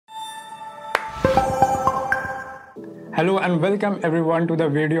Hello and welcome everyone to the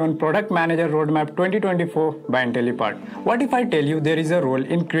video on Product Manager Roadmap 2024 by Intellipaat. What if I tell you there is a role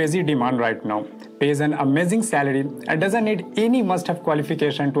in crazy demand right now, pays an amazing salary and doesn't need any must-have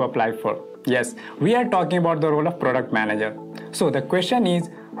qualification to apply for? Yes, we are talking about the role of Product Manager. So the question is,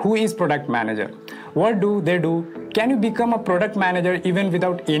 who is Product Manager? What do they do? Can you become a Product Manager even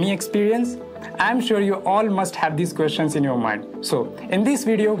without any experience? I'm sure you all must have these questions in your mind. So in this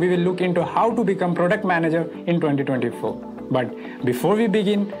video, we will look into how to become Product Manager in 2024. But before we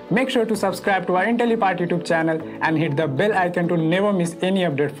begin, make sure to subscribe to our Intellipaat YouTube channel and hit the bell icon to never miss any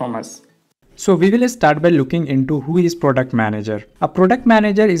update from us. So we will start by looking into who is product manager. A product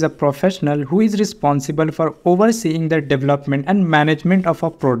manager is a professional who is responsible for overseeing the development and management of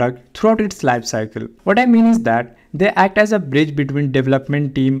a product throughout its life cycle. What I mean is that they act as a bridge between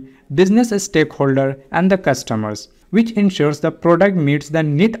development team, business stakeholder and the customers, which ensures the product meets the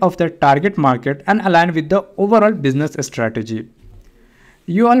need of the target market and align with the overall business strategy.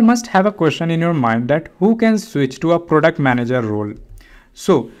 You all must have a question in your mind that who can switch to a product manager role.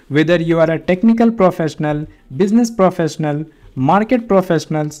 So, whether you are a technical professional, business professional, market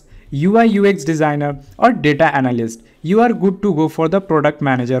professionals, UI UX designer or data analyst, you are good to go for the product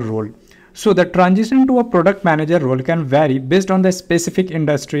manager role. So, the transition to a product manager role can vary based on the specific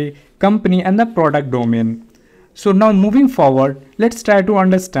industry, company and the product domain. So now moving forward, let's try to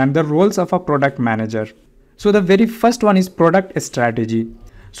understand the roles of a product manager. So the very first one is product strategy.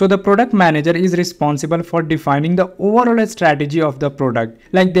 So the product manager is responsible for defining the overall strategy of the product.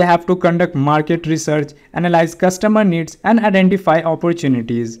 Like they have to conduct market research, analyze customer needs and identify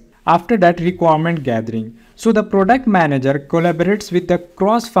opportunities. After that, requirement gathering. So the product manager collaborates with the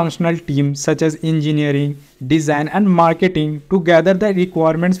cross-functional teams such as engineering, design and marketing to gather the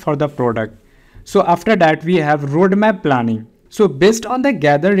requirements for the product. So after that, we have roadmap planning. So based on the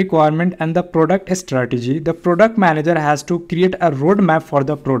gathered requirement and the product strategy, the product manager has to create a roadmap for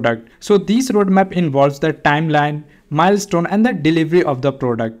the product. So this roadmap involves the timeline, milestone and the delivery of the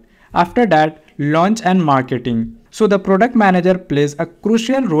product. After that, launch and marketing. So the product manager plays a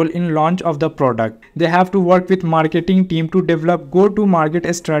crucial role in launch of the product. They have to work with marketing team to develop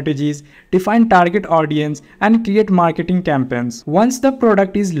go-to-market strategies, define target audience and create marketing campaigns. Once the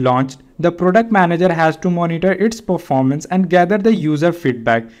product is launched, the product manager has to monitor its performance and gather the user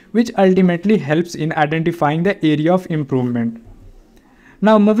feedback, which ultimately helps in identifying the area of improvement.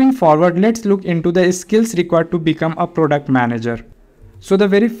 Now moving forward, let's look into the skills required to become a product manager. So the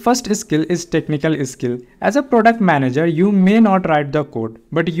very first skill is technical skill. As a product manager, you may not write the code,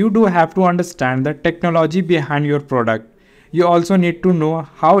 but you do have to understand the technology behind your product. You also need to know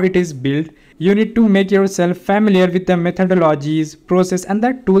how it is built. You need to make yourself familiar with the methodologies, process and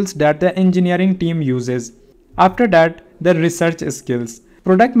the tools that the engineering team uses. After that, the research skills.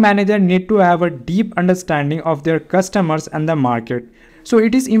 Product manager need to have a deep understanding of their customers and the market. So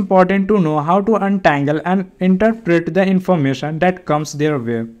it is important to know how to untangle and interpret the information that comes their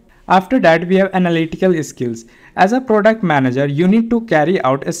way. After that, we have analytical skills. As a product manager, you need to carry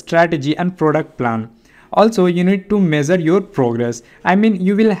out a strategy and product plan. Also, you need to measure your progress. I mean,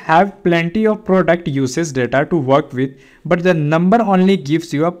 you will have plenty of product usage data to work with, but the number only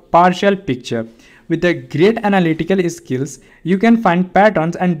gives you a partial picture. With the great analytical skills, you can find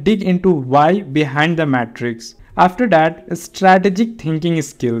patterns and dig into why behind the metrics. After that, strategic thinking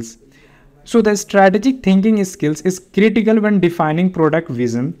skills. So the strategic thinking skills is critical when defining product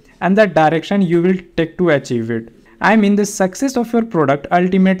vision and the direction you will take to achieve it. I mean, the success of your product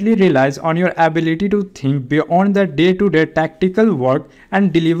ultimately relies on your ability to think beyond the day-to-day tactical work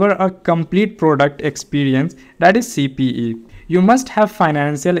and deliver a complete product experience, that is CPE. You must have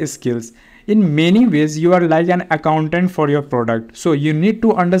financial skills. In many ways, you are like an accountant for your product. So you need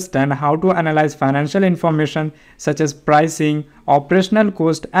to understand how to analyze financial information such as pricing, operational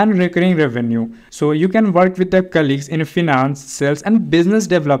cost and recurring revenue. So you can work with the colleagues in finance, sales and business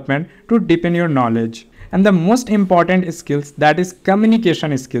development to deepen your knowledge. And the most important skills, that is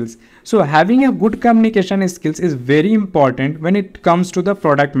communication skills. So having a good communication skills is very important when it comes to the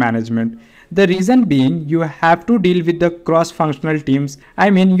product management. The reason being, you have to deal with the cross-functional teams. I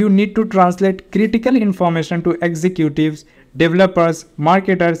mean, you need to translate critical information to executives, developers,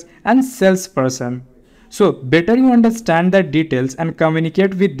 marketers, and salesperson. So, better you understand the details and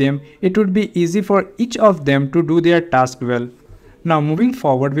communicate with them, it would be easy for each of them to do their task well. Now, moving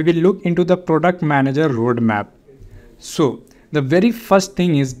forward, we will look into the product manager roadmap. So, the very first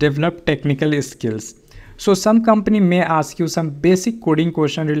thing is develop technical skills. So some company may ask you some basic coding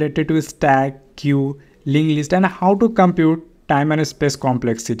question related to stack, queue, linked list and how to compute time and space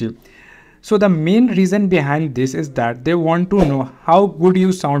complexity. So the main reason behind this is that they want to know how good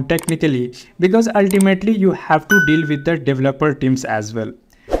you sound technically, because ultimately you have to deal with the developer teams as well.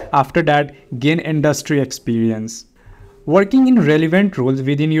 After that, gain industry experience. Working in relevant roles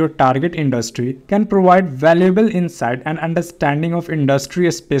within your target industry can provide valuable insight and understanding of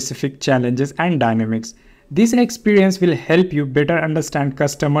industry-specific challenges and dynamics. This experience will help you better understand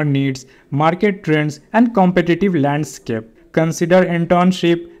customer needs, market trends, and competitive landscape. Consider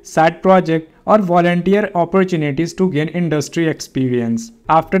internship, side project, or volunteer opportunities to gain industry experience.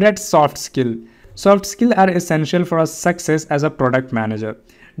 After that, soft skill. Soft skills are essential for a success as a product manager.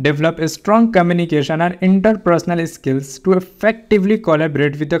 Develop a strong communication and interpersonal skills to effectively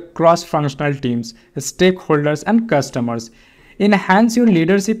collaborate with the cross-functional teams, stakeholders, and customers. Enhance your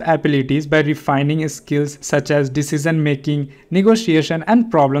leadership abilities by refining skills such as decision making, negotiation,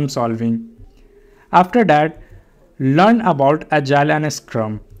 and problem solving. After that, learn about Agile and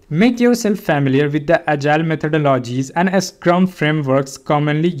Scrum. Make yourself familiar with the Agile methodologies and Scrum frameworks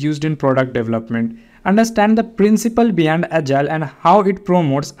commonly used in product development. Understand the principle behind Agile and how it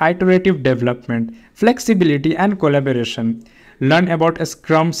promotes iterative development, flexibility, and collaboration. Learn about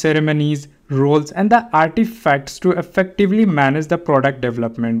Scrum ceremonies, roles, and the artifacts to effectively manage the product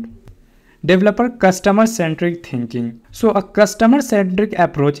development. Developer customer-centric thinking. So a customer-centric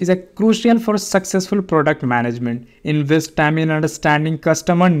approach is crucial for successful product management. Invest time in understanding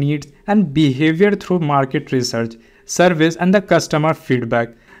customer needs and behavior through market research, surveys, and the customer feedback.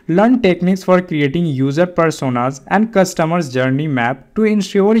 Learn techniques for creating user personas and customer's journey map to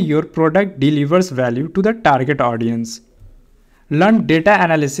ensure your product delivers value to the target audience. Learn data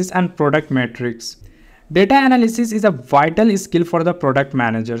analysis and product metrics. Data analysis is a vital skill for the product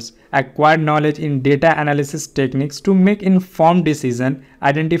managers. Acquire knowledge in data analysis techniques to make informed decisions,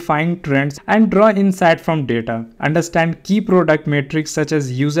 identifying trends, and draw insight from data. Understand key product metrics such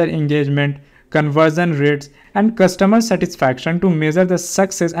as user engagement, conversion rates, and customer satisfaction to measure the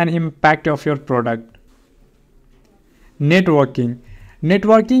success and impact of your product. Networking.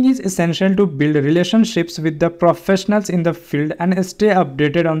 Networking is essential to build relationships with the professionals in the field and stay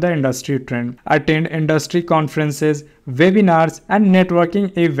updated on the industry trend. Attend industry conferences, webinars, and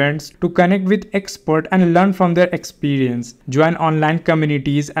networking events to connect with experts and learn from their experience. Join online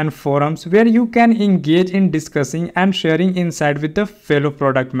communities and forums where you can engage in discussing and sharing insight with the fellow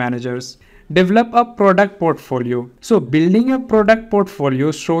product managers. Develop a product portfolio. So building a product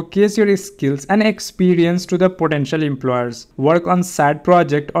portfolio showcase your skills and experience to the potential employers. Work on side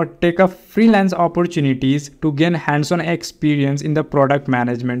project or take up freelance opportunities to gain hands-on experience in the product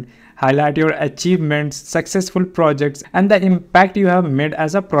management. Highlight your achievements, successful projects, and the impact you have made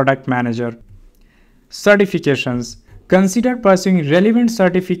as a product manager. Certifications. Consider pursuing relevant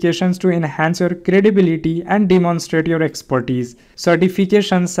certifications to enhance your credibility and demonstrate your expertise.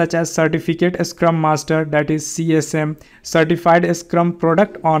 Certifications such as Certificate Scrum Master, that is CSM, Certified Scrum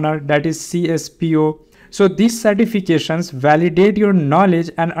Product Owner, that is CSPO. So these certifications validate your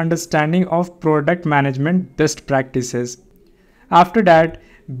knowledge and understanding of product management best practices. After that,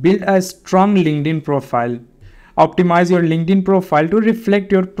 build a strong LinkedIn profile. Optimize your LinkedIn profile to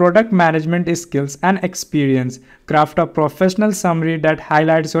reflect your product management skills and experience. Craft a professional summary that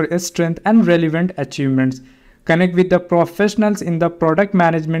highlights your strengths and relevant achievements. Connect with the professionals in the product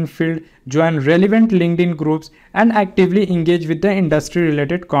management field, join relevant LinkedIn groups, and actively engage with the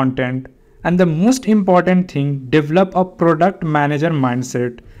industry-related content. And the most important thing, develop a product manager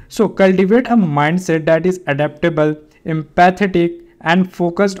mindset. So cultivate a mindset that is adaptable, empathetic, and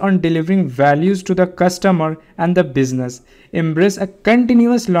focused on delivering values to the customer and the business. Embrace a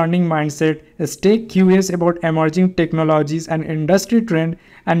continuous learning mindset, stay curious about emerging technologies and industry trends,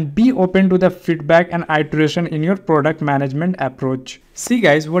 and be open to the feedback and iteration in your product management approach. See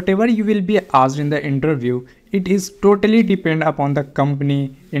guys, whatever you will be asked in the interview, it is totally depend upon the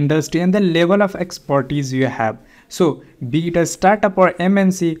company, industry, and the level of expertise you have. So be it a startup or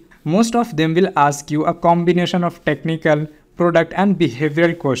MNC, most of them will ask you a combination of technical, product, and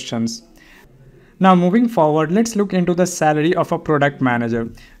behavioral questions. Now moving forward, let's look into the salary of a product manager.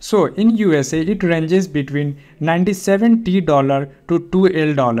 So in USA, it ranges between $97T to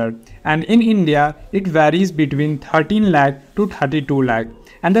 $2L, and in India, it varies between 13 lakh to 32 lakh,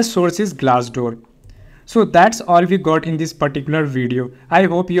 and the source is Glassdoor. So that's all we got in this particular video. I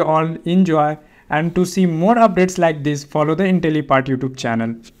hope you all enjoy, and to see more updates like this, follow the Intellipaat YouTube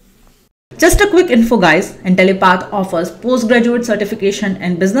channel. Just a quick info guys, Intellipaat offers postgraduate certification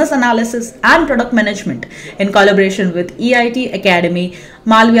in business analysis and product management in collaboration with EIT Academy,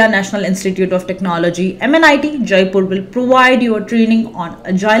 Malviya National Institute of Technology, MNIT, Jaipur will provide you a training on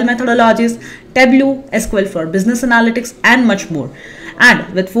agile methodologies, Tableau, SQL for business analytics, and much more.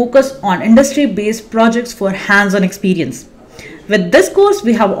 and with focus on industry-based projects for hands-on experience. With this course,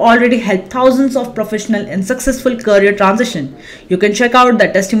 we have already helped thousands of professionals in successful career transition. You can check out the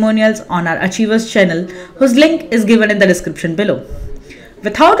testimonials on our Achievers channel, whose link is given in the description below.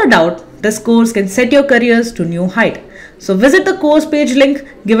 Without a doubt, this course can set your careers to new height. So visit the course page link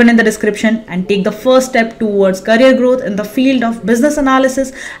given in the description and take the first step towards career growth in the field of business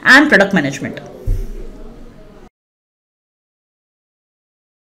analysis and product management.